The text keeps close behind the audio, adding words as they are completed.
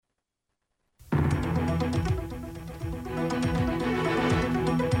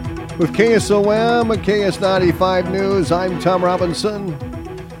With KSOM and KS95 News, I'm Tom Robinson.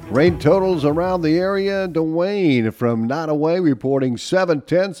 Rain totals around the area. Dwayne from Nottoway reporting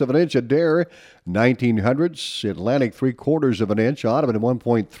 7/10 of an inch at Dare, 1900s. Atlantic 3/4 of an inch. Audubon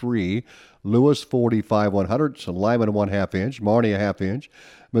 1.3. Lewis 45 100ths. Lyman 1/2 inch. Marnie 1/2 inch.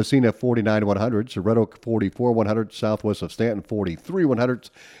 Messina 49 100ths. Red Oak 44 100ths. Southwest of Stanton 43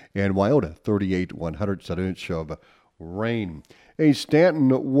 100ths. And Wyota 38 100ths, an inch of rain. A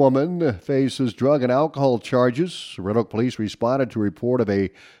Stanton woman faces drug and alcohol charges. Red Oak police responded to a report of a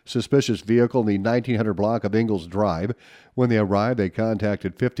suspicious vehicle in the 1900 block of Ingalls Drive. When they arrived, they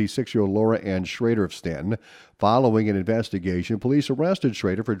contacted 56-year-old Laura Ann Schrader of Stanton. Following an investigation, police arrested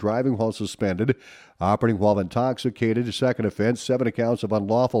Schrader for driving while suspended, operating while intoxicated, a second offense, 7 accounts of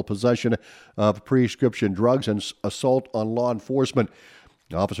unlawful possession of prescription drugs, and assault on law enforcement.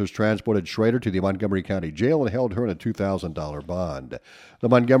 Officers transported Schrader to the Montgomery County Jail and held her in a $2,000 bond. The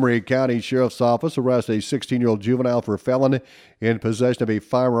Montgomery County Sheriff's Office arrested a 16-year-old juvenile for felon in possession of a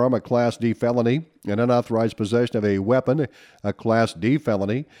firearm, a Class D felony, and unauthorized possession of a weapon, a Class D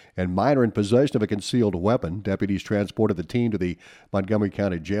felony, and minor in possession of a concealed weapon. Deputies transported the teen to the Montgomery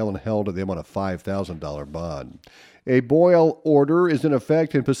County Jail and held them on a $5,000 bond. A boil order is in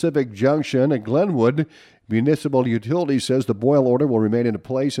effect in Pacific Junction and Glenwood. Municipal Utilities says the boil order will remain in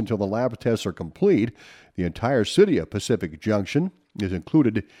place until the lab tests are complete. The entire city of Pacific Junction is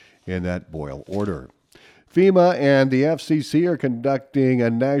included in that boil order. FEMA and the FCC are conducting a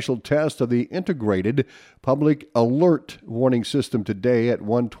national test of the integrated public alert warning system today at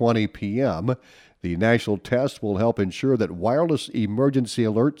 1:20 p.m. The national test will help ensure that wireless emergency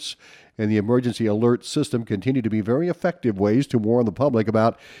alerts and the emergency alert system continue to be very effective ways to warn the public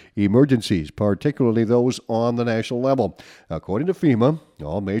about emergencies, particularly those on the national level. According to FEMA,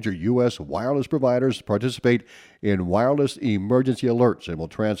 all major U.S. wireless providers participate in wireless emergency alerts and will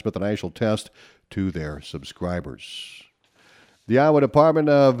transmit the national test to their subscribers. The Iowa Department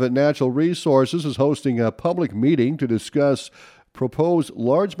of Natural Resources is hosting a public meeting to discuss proposed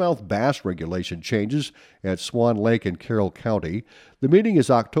largemouth bass regulation changes at Swan Lake in Carroll County. The meeting is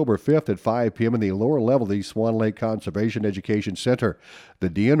October 5th at 5 p.m. in the lower level of the Swan Lake Conservation Education Center. The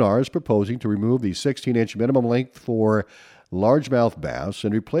DNR is proposing to remove the 16-inch minimum length for largemouth bass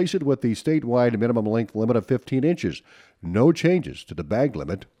and replace it with the statewide minimum length limit of 15 inches. No changes to the bag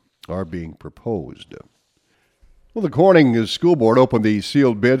limit are being proposed. Well, the Corning School Board opened the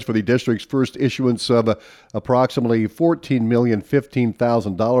sealed bids for the district's first issuance of approximately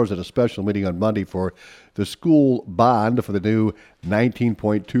 $14,015,000 at a special meeting on Monday for the school bond for the new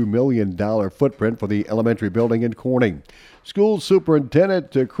 $19.2 million footprint for the elementary building in Corning. School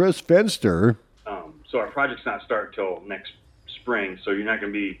Superintendent Chris Fenster. So our project's not start till next spring, so you're not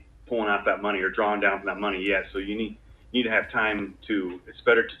going to be pulling out that money or drawing down from that money yet. So you need to have time to, it's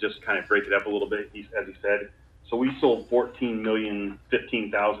better to just kind of break it up a little bit, as he said. So we sold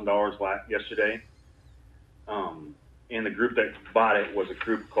 $14,015,000 yesterday. And the group that bought it was a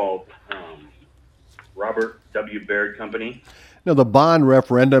group called Robert W. Baird Company. Now, the bond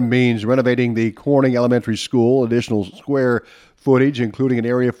referendum means renovating the Corning Elementary School, additional square footage, including an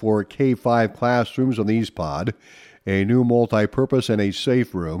area for K-5 classrooms on the East Pod, a new multi-purpose, and a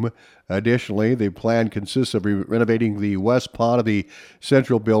safe room. Additionally, the plan consists of renovating the west pod of the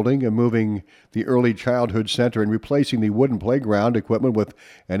central building and moving the early childhood center and replacing the wooden playground equipment with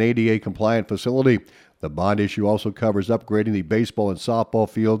an ADA-compliant facility. The bond issue also covers upgrading the baseball and softball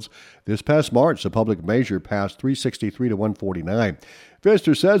fields. This past March, the public measure passed 363 to 149.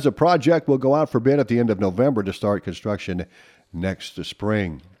 Pfister says the project will go out for bid at the end of November to start construction next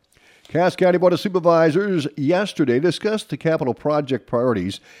spring. Cass County Board of Supervisors yesterday discussed the capital project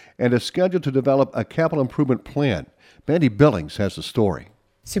priorities and is scheduled to develop a capital improvement plan. Mandy Billings has the story.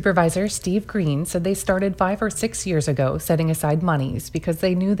 Supervisor Steve Green said they started 5 or 6 years ago setting aside monies because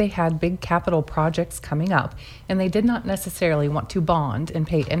they knew they had big capital projects coming up and they did not necessarily want to bond and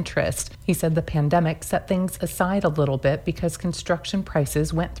pay interest. He said the pandemic set things aside a little bit because construction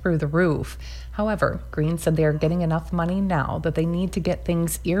prices went through the roof. However, Green said they are getting enough money now that they need to get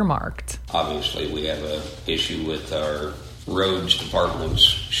things earmarked. Obviously, we have an issue with our roads department's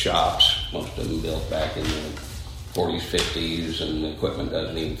shops, most of them built back in the 40s, 50s, and the equipment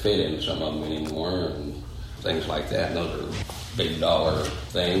doesn't even fit in some of them anymore, and things like that. And those are big dollar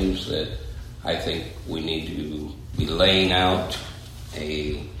things that I think we need to be laying out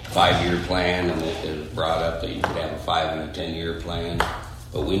a 5-year plan, and it is brought up that you could have a 5 and a 10-year plan,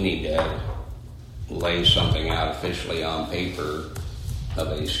 but we need to lay something out officially on paper of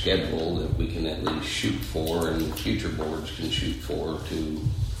a schedule that we can at least shoot for and future boards can shoot for to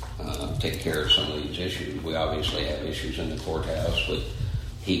take care of some of these issues. We obviously have issues in the courthouse with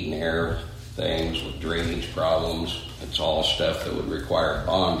heat and air things with drainage problems. It's all stuff that would require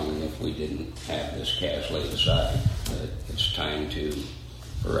bonding if we didn't have this cash laid aside. But it's time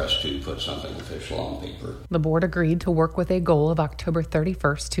for us to put something official on paper. The board agreed to work with a goal of October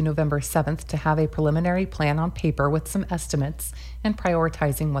 31st to November 7th to have a preliminary plan on paper with some estimates and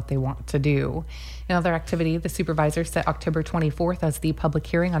prioritizing what they want to do. In other activity, the supervisor set October 24th as the public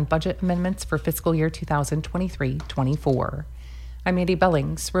hearing on budget amendments for fiscal year 2023-24. I'm Mandy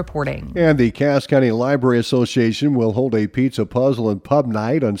Billings reporting. And the Cass County Library Association will hold a pizza puzzle and pub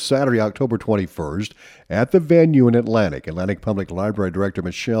night on Saturday, October 21st at the venue in Atlantic. Atlantic Public Library Director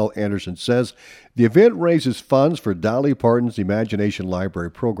Michelle Anderson says the event raises funds for Dolly Parton's Imagination Library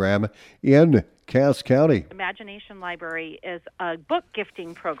program in Cass County. Imagination Library is a book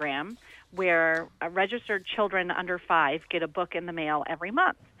gifting program where registered children under 5 get a book in the mail every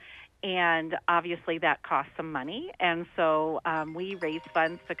month. And obviously that costs some money, and so we raise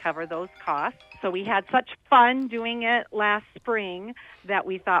funds to cover those costs. So we had such fun doing it last spring that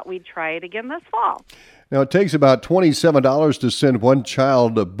we thought we'd try it again this fall. Now, it takes about $27 to send one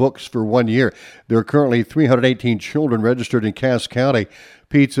child books for 1 year. There are currently 318 children registered in Cass County.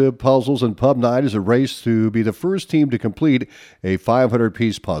 Pizza, puzzles, and pub night is a race to be the first team to complete a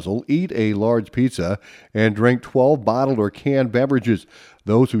 500-piece puzzle, eat a large pizza, and drink 12 bottled or canned beverages.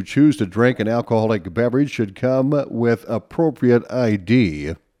 Those who choose to drink an alcoholic beverage should come with appropriate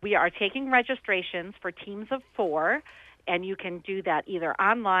ID. We are taking registrations for teams of 4, and you can do that either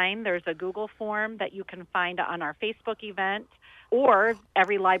online. There's a Google form that you can find on our Facebook event, or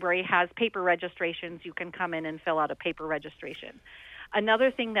every library has paper registrations. You can come in and fill out a paper registration.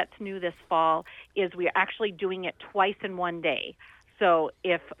 Another thing that's new this fall is we're actually doing it twice in one day. So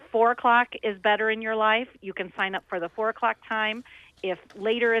if 4 o'clock is better in your life, you can sign up for the 4 o'clock time. If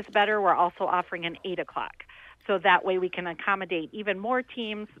later is better, we're also offering an 8 o'clock. So that way we can accommodate even more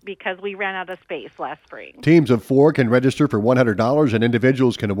teams because we ran out of space last spring. Teams of 4 can register for $100 and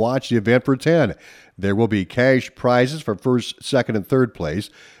individuals can watch the event for $10. There will be cash prizes for first, second, and third place.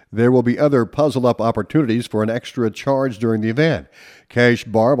 There will be other puzzle-up opportunities for an extra charge during the event. Cash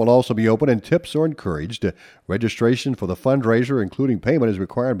bar will also be open and tips are encouraged. Registration for the fundraiser, including payment, is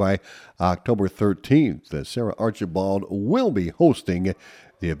required by October 13th. Sarah Archibald will be hosting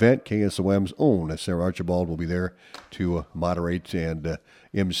the event. KSOM's own Sarah Archibald will be there to moderate and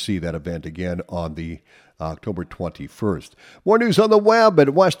MC that event again on the October 21st. More news on the web at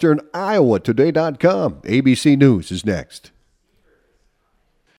westerniowatoday.com. ABC News is next.